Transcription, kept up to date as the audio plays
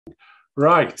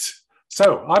Right,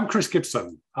 so I'm Chris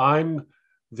Gibson. I'm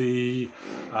the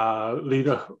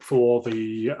leader for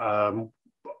the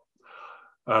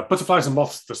Butterflies and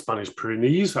Moths, the Spanish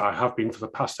Pyrenees. I have been for the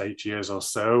past 8 years or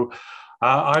so.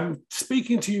 I'm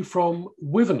speaking to you from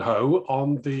Wivenhoe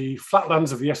on the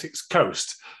flatlands of the Essex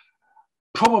coast,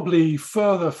 probably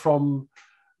further from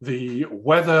the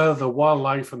weather, the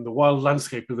wildlife and the wild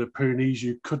landscape of the Pyrenees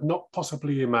you could not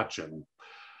possibly imagine.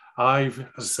 I've,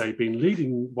 as I say, been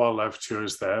leading wildlife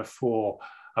tours there for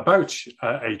about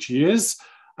 8 years,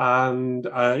 and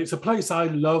it's a place I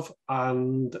love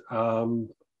and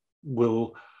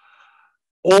will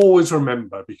always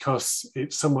remember because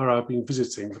it's somewhere I've been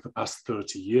visiting for the past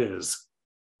 30 years.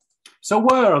 So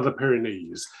where are the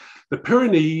Pyrenees? The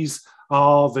Pyrenees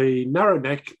are the narrow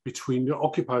neck between,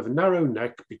 occupy the narrow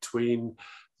neck between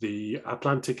the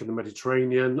Atlantic and the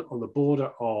Mediterranean on the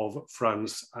border of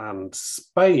France and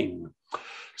Spain.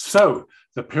 So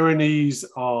the Pyrenees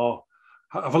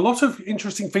have a lot of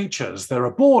interesting features. They're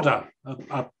a border,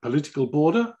 a political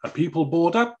border, a people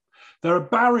border. They're a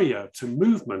barrier to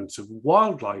movement of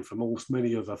wildlife, amongst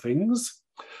many other things.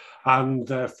 And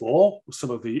therefore,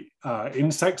 some of the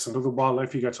insects and other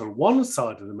wildlife you get on one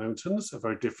side of the mountains are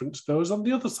very different to those on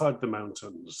the other side of the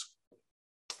mountains.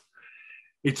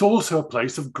 It's also a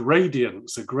place of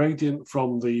gradients, a gradient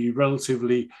from the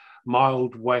relatively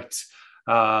mild, wet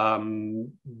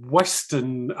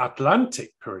Western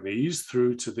Atlantic Pyrenees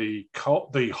through to the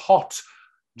hot,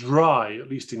 dry, at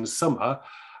least in summer,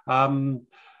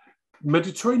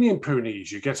 Mediterranean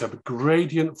Pyrenees. You get a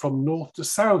gradient from north to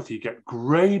south. You get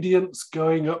gradients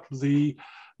going up the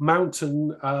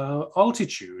mountain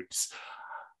altitudes.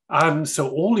 And so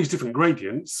all these different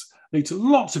gradients lead to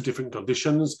lots of different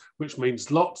conditions, which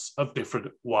means lots of different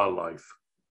wildlife.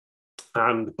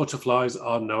 And butterflies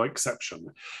are no exception.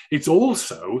 It's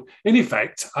also, in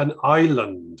effect, an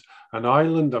island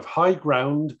of high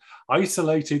ground,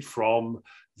 isolated from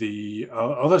the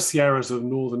other sierras of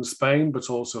northern Spain, but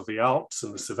also the Alps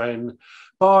and the Cevennes,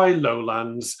 by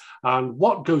lowlands. And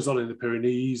what goes on in the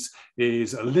Pyrenees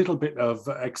is a little bit of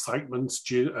excitement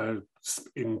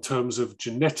in terms of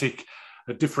genetic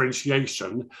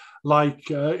differentiation, like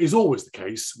is always the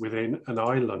case within an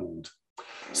island.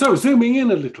 So zooming in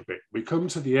a little bit, we come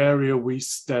to the area we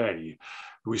stay.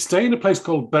 We stay in a place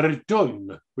called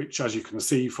Verdun, which, as you can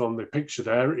see from the picture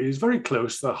there, is very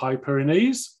close to the High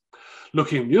Pyrenees.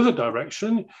 Looking in the other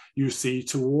direction, you see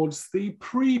towards the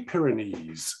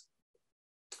Pre-Pyrenees.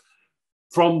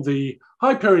 From the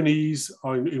High Pyrenees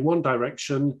in one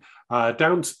direction,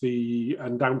 down to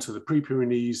the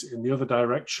Pre-Pyrenees in the other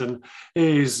direction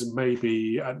is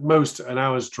maybe at most an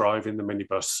hour's drive in the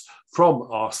minibus from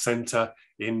our centre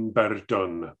in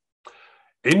Verdun.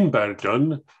 In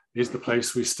Verdun is the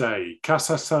place we stay,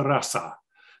 Casa Sarasa.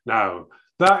 Now,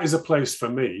 that is a place for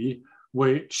me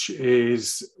which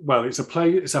is, well, it's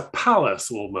a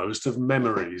palace almost of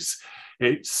memories.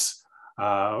 It's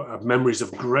memories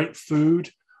of great food,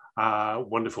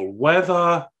 wonderful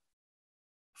weather,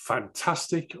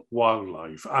 fantastic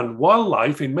wildlife, and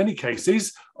wildlife in many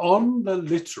cases on the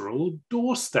literal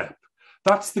doorstep.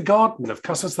 That's the garden of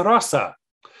Casa Sarasa.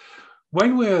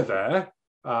 When we're there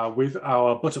with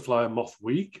our Butterfly and Moth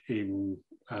Week in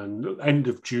end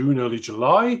of June, early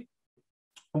July,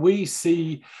 we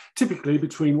see typically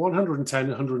between 110 and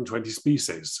 120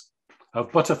 species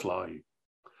of butterfly.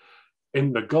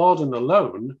 In the garden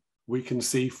alone, we can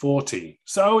see 40.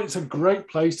 So it's a great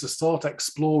place to start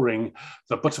exploring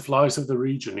the butterflies of the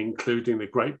region, including the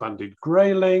great banded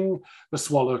grayling, the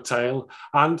swallowtail,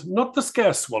 and not the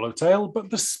scarce swallowtail, but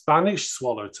the Spanish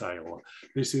swallowtail.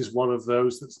 This is one of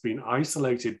those that's been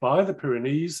isolated by the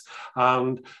Pyrenees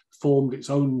and formed its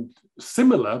own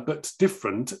similar but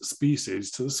different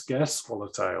species to the scarce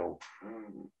swallowtail.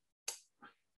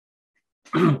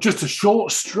 Just a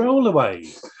short stroll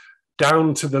away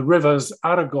down to the rivers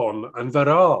Aragon and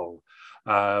Veral.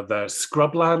 There's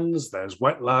scrublands, there's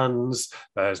wetlands,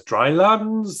 there's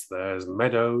drylands, there's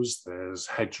meadows, there's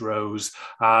hedgerows,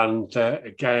 and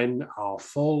again are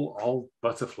full of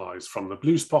butterflies, from the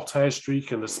blue spot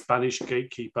hairstreak and the Spanish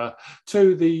gatekeeper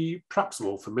to the perhaps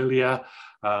more familiar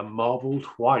marbled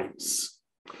whites.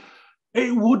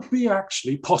 It would be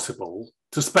actually possible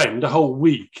to spend a whole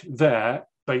week there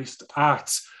based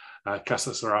at Casa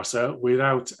Sarasa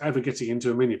without ever getting into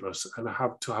a minibus and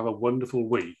have a wonderful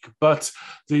week. But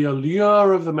the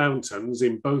allure of the mountains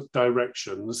in both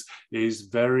directions is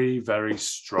very, very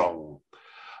strong.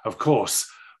 Of course,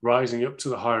 rising up to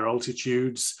the higher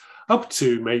altitudes, up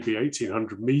to maybe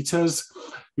 1,800 meters.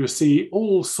 You'll see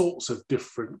all sorts of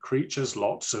different creatures,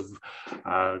 lots of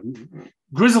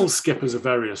grizzle skippers of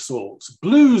various sorts,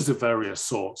 blues of various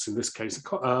sorts, in this case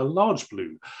a large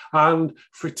blue, and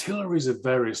fritillaries of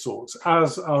various sorts,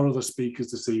 as our other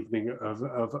speakers this evening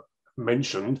have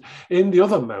mentioned, in the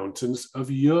other mountains of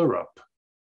Europe.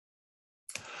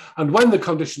 And when the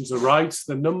conditions are right,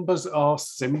 the numbers are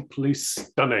simply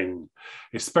stunning,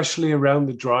 especially around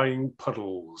the drying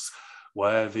puddles,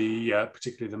 where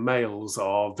particularly the males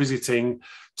are visiting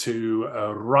to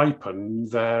ripen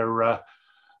their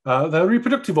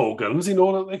reproductive organs in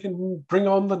order that they can bring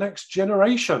on the next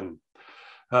generation.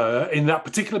 In that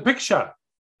particular picture,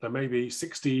 there may be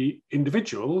 60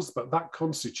 individuals, but that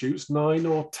constitutes 9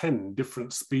 or 10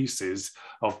 different species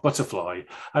of butterfly,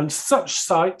 and such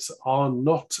sights are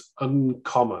not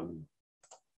uncommon.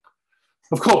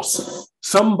 Of course,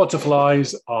 some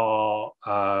butterflies are,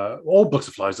 all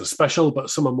butterflies are special,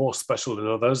 but some are more special than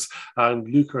others, and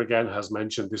Luca again has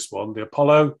mentioned this one, the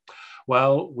Apollo.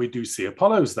 Well, we do see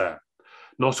Apollos there.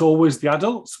 Not always the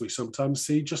adults, we sometimes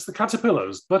see just the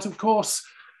caterpillars, but of course,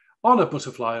 on a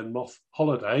butterfly and moth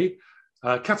holiday,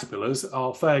 caterpillars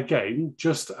are fair game,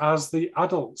 just as the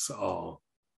adults are.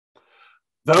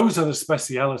 Those are the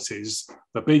specialities,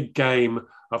 the big game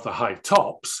of the high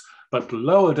tops, but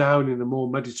lower down in the more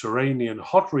Mediterranean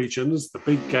hot regions, the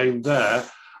big game there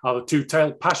are the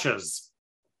two-tailed pashas.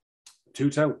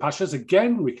 Two-tailed pashas,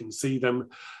 again, we can see them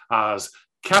as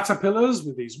caterpillars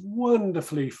with these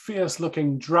wonderfully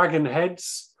fierce-looking dragon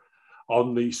heads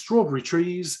on the strawberry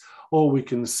trees, or we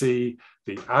can see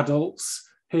the adults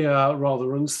here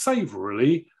rather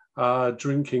unsavourily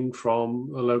drinking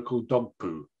from a local dog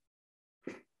poo.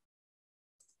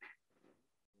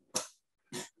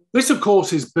 This, of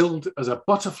course, is billed as a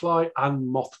butterfly and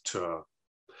moth tour.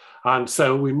 And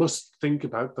so we must think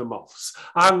about the moths.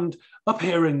 And up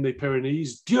here in the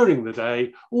Pyrenees, during the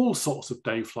day, all sorts of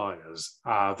day flyers,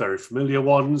 very familiar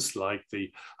ones like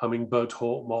the hummingbird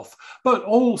hawk moth, but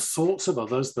all sorts of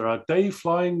others. There are day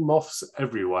flying moths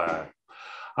everywhere.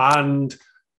 And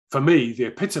for me, the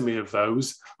epitome of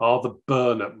those are the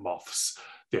burnet moths.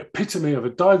 The epitome of a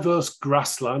diverse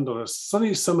grassland on a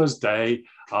sunny summer's day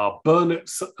are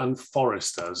burnets and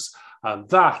foresters. And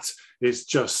that is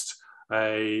just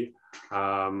a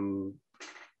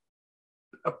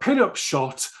pin-up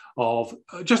shot of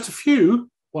just a few,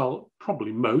 well,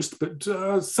 probably most, but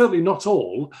certainly not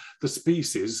all, the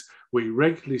species we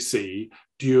regularly see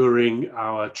during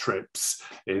our trips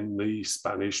in the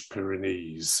Spanish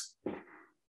Pyrenees.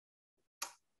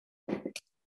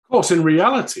 Of course, in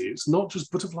reality, it's not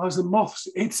just butterflies and moths,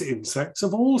 it's insects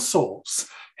of all sorts.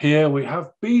 Here we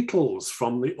have beetles,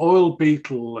 from the oil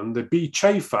beetle and the bee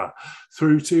chafer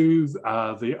through to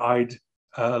the eyed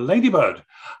ladybird,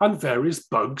 and various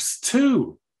bugs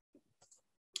too.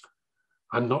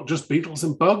 And not just beetles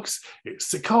and bugs, it's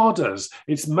cicadas,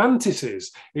 it's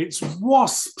mantises, it's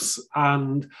wasps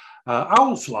and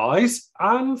owl flies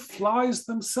and flies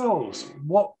themselves.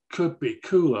 What could be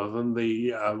cooler than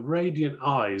the radiant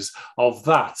eyes of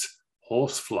that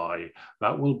horsefly?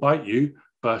 That will bite you,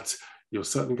 but you'll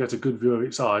certainly get a good view of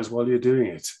its eyes while you're doing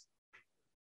it.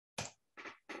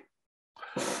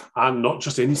 And not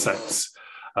just insects.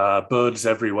 Birds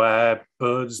everywhere,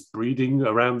 birds breeding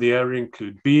around the area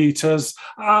include bee eaters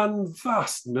and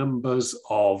vast numbers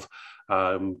of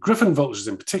griffon vultures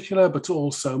in particular, but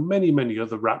also many, many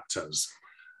other raptors.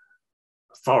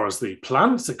 As far as the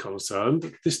plants are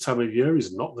concerned, this time of year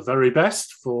is not the very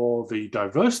best for the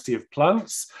diversity of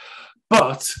plants,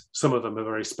 but some of them are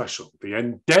very special. The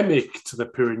endemic to the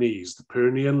Pyrenees, the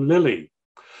Pyrenean lily.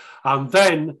 And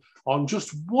then on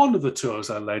just one of the tours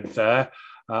I led there,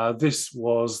 this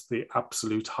was the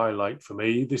absolute highlight for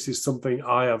me. This is something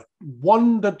I have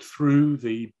wandered through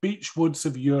the beech woods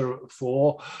of Europe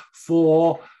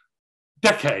for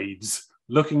decades,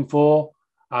 looking for,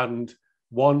 and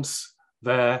once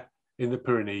there in the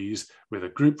Pyrenees with a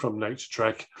group from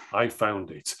Naturetrek, I found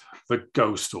it, the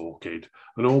ghost orchid,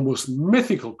 an almost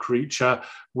mythical creature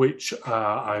which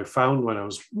I found when I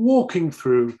was walking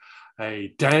through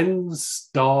a dense,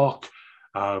 dark,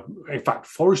 in fact,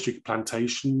 forestry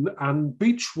plantation and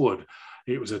beechwood.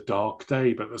 It was a dark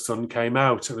day, but the sun came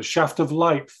out and a shaft of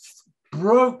light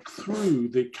broke through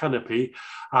the canopy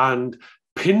and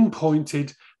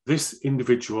pinpointed this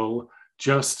individual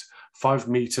just 5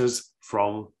 meters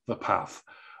from the path.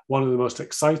 One of the most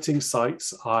exciting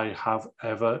sights I have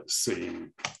ever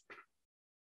seen.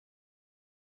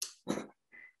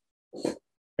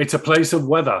 It's a place of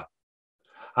weather,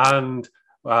 and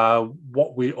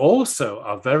What we also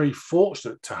are very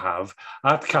fortunate to have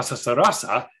at Casa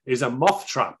Sarasa is a moth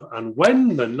trap. And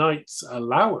when the nights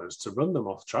allow us to run the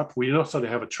moth trap, we not only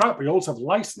have a trap, we also have a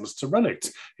license to run it.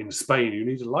 In Spain, you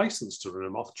need a license to run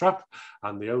a moth trap,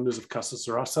 and the owners of Casa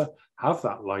Sarasa have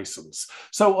that license.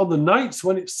 So on the nights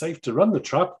when it's safe to run the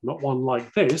trap, not one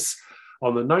like this,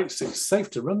 on the nights it's safe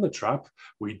to run the trap,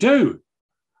 we do.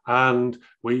 And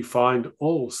we find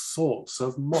all sorts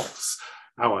of moths.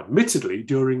 Now, admittedly,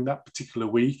 during that particular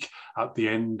week at the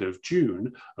end of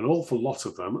June, an awful lot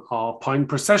of them are pine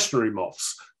processionary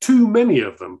moths. Too many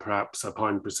of them, perhaps, are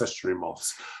pine processionary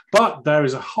moths. But there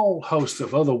is a whole host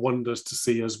of other wonders to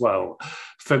see as well.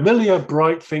 Familiar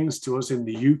bright things to us in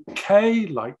the UK,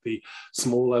 like the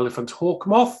small elephant hawk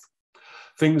moth.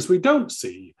 Things we don't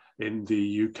see in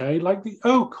the UK, like the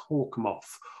oak hawk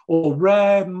moth, or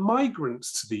rare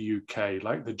migrants to the UK,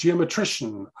 like the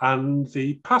geometrician and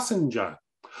the passenger,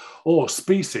 or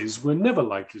species we're never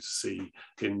likely to see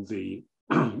in the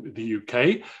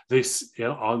UK. This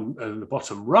on the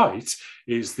bottom right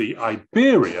is the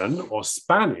Iberian or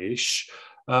Spanish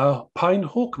pine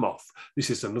hawk moth. This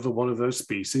is another one of those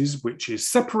species which is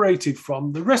separated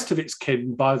from the rest of its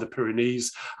kin by the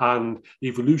Pyrenees, and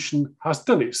evolution has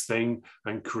done its thing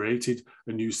and created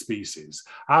a new species,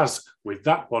 as with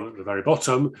that one at the very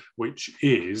bottom, which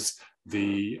is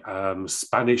the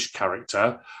Spanish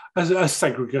character as a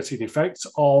segregating effect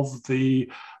of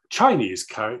the Chinese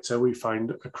character we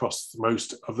find across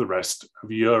most of the rest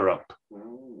of Europe.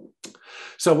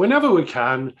 So whenever we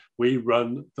can, we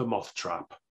run the moth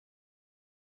trap.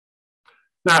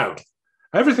 Now,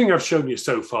 everything I've shown you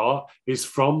so far is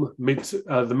from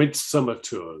the midsummer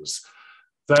tours.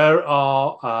 There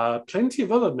are plenty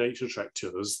of other Naturetrek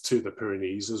tours to the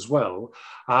Pyrenees as well,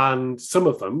 and some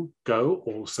of them go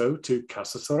also to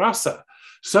Casa Sarasa.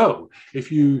 So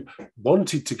if you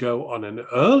wanted to go on an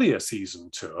earlier season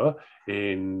tour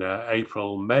in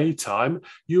April, May time,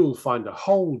 you'll find a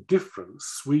whole different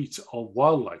suite of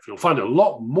wildlife. You'll find a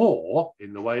lot more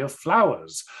in the way of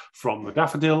flowers, from the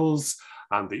daffodils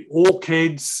and the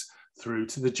orchids through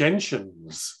to the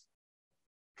gentians.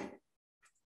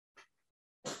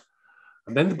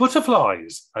 And then the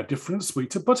butterflies, a different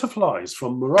suite of butterflies,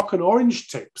 from Moroccan orange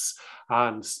tips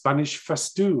and Spanish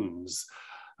festoons,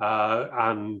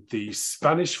 and the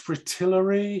Spanish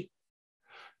fritillary,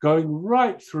 going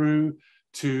right through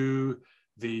to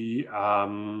the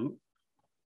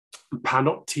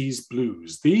Panoptes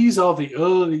blues. These are the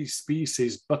early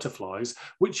species butterflies,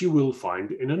 which you will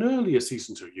find in an earlier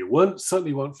season tour. You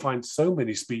certainly won't find so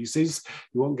many species,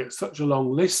 you won't get such a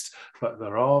long list, but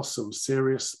there are some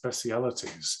serious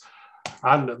specialities.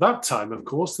 And at that time, of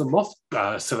course, the moth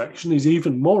selection is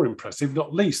even more impressive,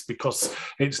 not least because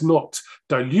it's not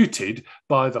diluted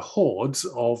by the hordes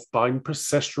of pine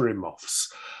processionary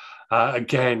moths.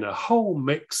 Again, a whole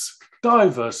mix,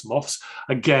 diverse moths.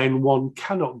 Again, one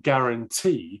cannot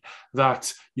guarantee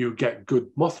that you get good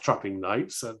moth trapping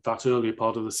nights at that earlier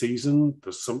part of the season.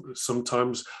 There's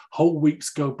sometimes whole weeks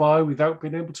go by without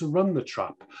being able to run the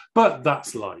trap, but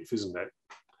that's life, isn't it?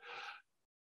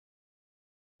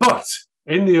 But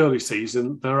in the early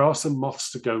season, there are some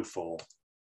moths to go for.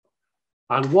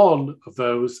 And one of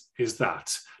those is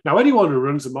that. Now, anyone who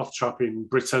runs a moth trap in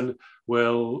Britain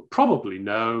will probably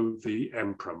know the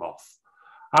emperor moth.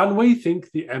 And we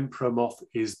think the emperor moth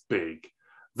is big.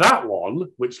 That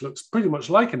one, which looks pretty much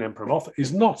like an emperor moth,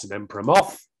 is not an emperor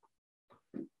moth.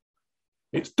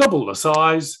 It's double the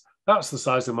size. That's the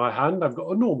size of my hand. I've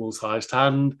got a normal sized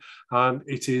hand, and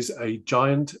it is a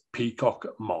giant peacock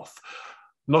moth.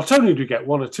 Not only do you get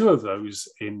one or two of those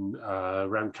in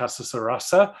around Casa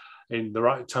Sarasa in the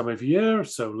right time of year,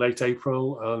 so late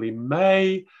April, early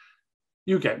May,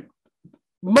 you get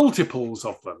multiples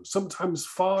of them, sometimes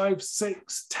 5,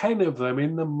 6, 10 of them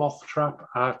in the moth trap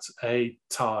at a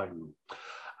time.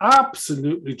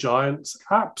 Absolutely giant,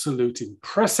 absolute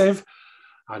impressive.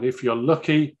 And if you're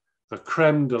lucky, the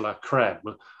creme de la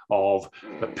creme of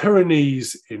the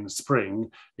Pyrenees in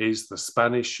spring is the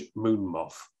Spanish moon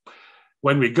moth.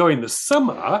 When we go in the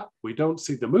summer, we don't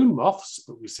see the moon moths,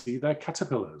 but we see their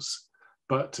caterpillars.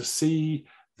 But to see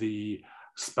the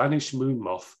Spanish moon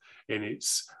moth in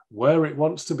its where it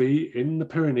wants to be in the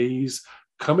Pyrenees,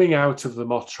 coming out of the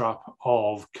moth trap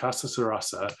of Casa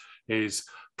Sarasa, is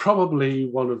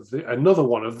probably another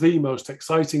one of the most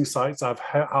exciting sights I've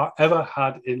ever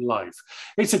had in life.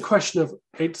 It's a question of,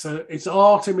 it's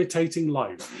art imitating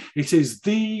life. It is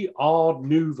the Art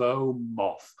Nouveau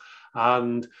moth.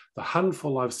 And the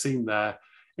handful I've seen there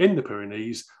in the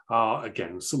Pyrenees are,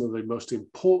 again, some of the most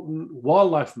important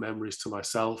wildlife memories to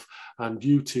myself, and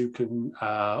you too can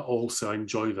also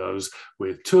enjoy those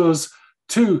with tours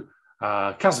to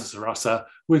Casa Sarasa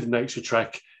with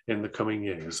Naturetrek in the coming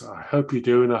years. I hope you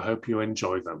do, and I hope you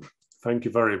enjoy them. Thank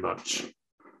you very much.